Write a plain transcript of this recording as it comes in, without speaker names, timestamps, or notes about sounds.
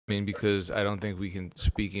mean, because I don't think we can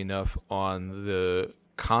speak enough on the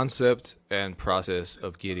concept and process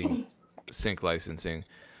of getting sync licensing.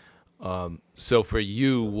 So for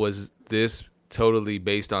you, was this totally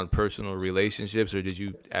based on personal relationships, or did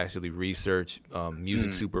you actually research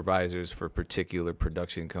music supervisors for particular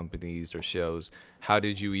production companies or shows? How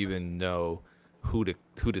did you even know who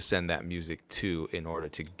to send that music to in order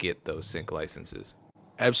to get those sync licenses?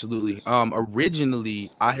 Absolutely.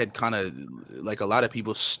 Originally, I had kind of, like a lot of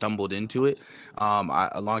people, stumbled into it.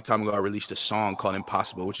 A long time ago, I released a song called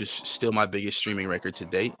 "Impossible," which is still my biggest streaming record to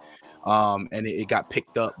date. And it got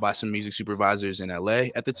picked up by some music supervisors in LA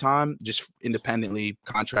at the time, just independently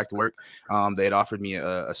contract work. They had offered me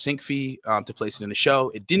a sync fee to place it in a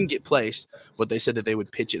show. It didn't get placed, but they said that they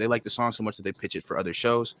would pitch it. They liked the song so much that they pitch it for other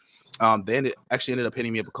shows. Actually ended up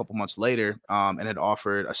hitting me up a couple months later, and had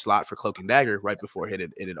offered a slot for Cloak and Dagger right before it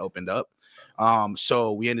had opened up.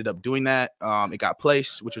 So we ended up doing that. It got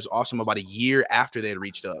placed, which was awesome. About a year after they had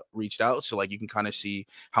reached out. So like you can kind of see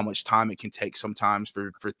how much time it can take sometimes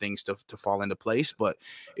for things to fall into place. But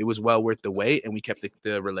it was well worth the wait, and we kept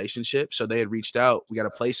the relationship. So they had reached out. We got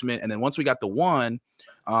a placement, and then once we got the one,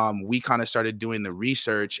 we kind of started doing the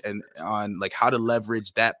research and on like how to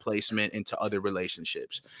leverage that placement into other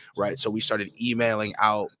relationships, right? So we started emailing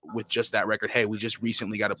out with just that record. Hey, we just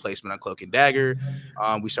recently got a placement on Cloak and Dagger.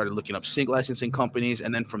 We started looking up sync licensing companies,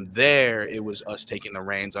 and then from there, it was us taking the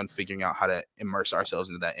reins on figuring out how to immerse ourselves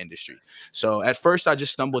into that industry. So at first, I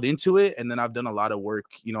just stumbled into it, and then I've done a lot of work,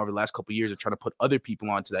 over the last couple of years of trying to put other people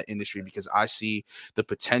onto that industry because I see the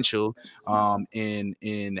potential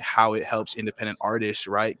in how it helps independent artists,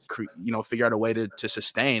 right? Figure out a way to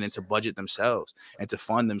sustain and to budget themselves and to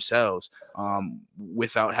fund themselves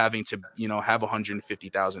without having to, have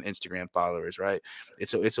 150,000 Instagram followers, right?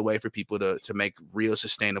 It's a way for people to make real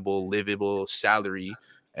sustainable, livable salary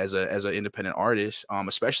as an independent artist,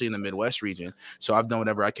 especially in the Midwest region. So I've done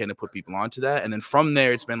whatever I can to put people onto that, and then from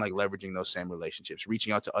there, it's been like leveraging those same relationships,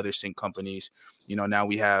 reaching out to other sync companies. Now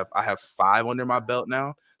I have 5 under my belt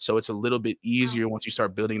now, so it's a little bit easier once you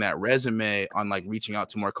start building that resume on like reaching out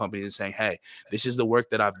to more companies and saying, hey, this is the work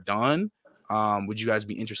that I've done. Would you guys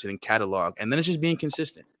be interested in catalog? And then it's just being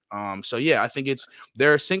consistent. So yeah, I think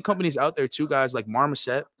there are sync companies out there too, guys, like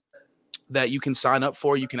Marmoset, that you can sign up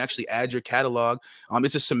for. You can actually add your catalog.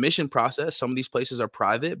 It's a submission process. Some of these places are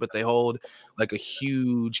private, but they hold like a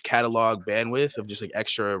huge catalog bandwidth of just like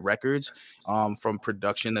extra records from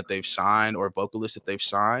production that they've signed or vocalists that they've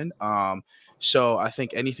signed. So I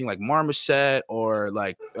think anything like Marmoset or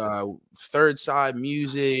like Third Side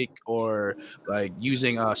Music or like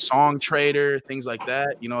using a Song Trader, things like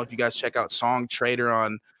that. If you guys check out Song Trader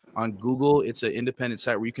on Google, it's an independent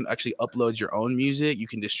site where you can actually upload your own music. You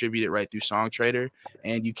can distribute it right through Song Trader,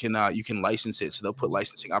 and you can license it. So they'll put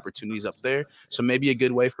licensing opportunities up there. So maybe a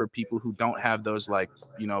good way for people who don't have those like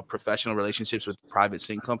professional relationships with private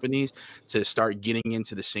sync companies to start getting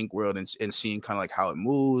into the sync world and seeing kind of like how it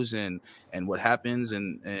moves and what happens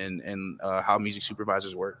and how music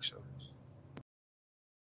supervisors work. So.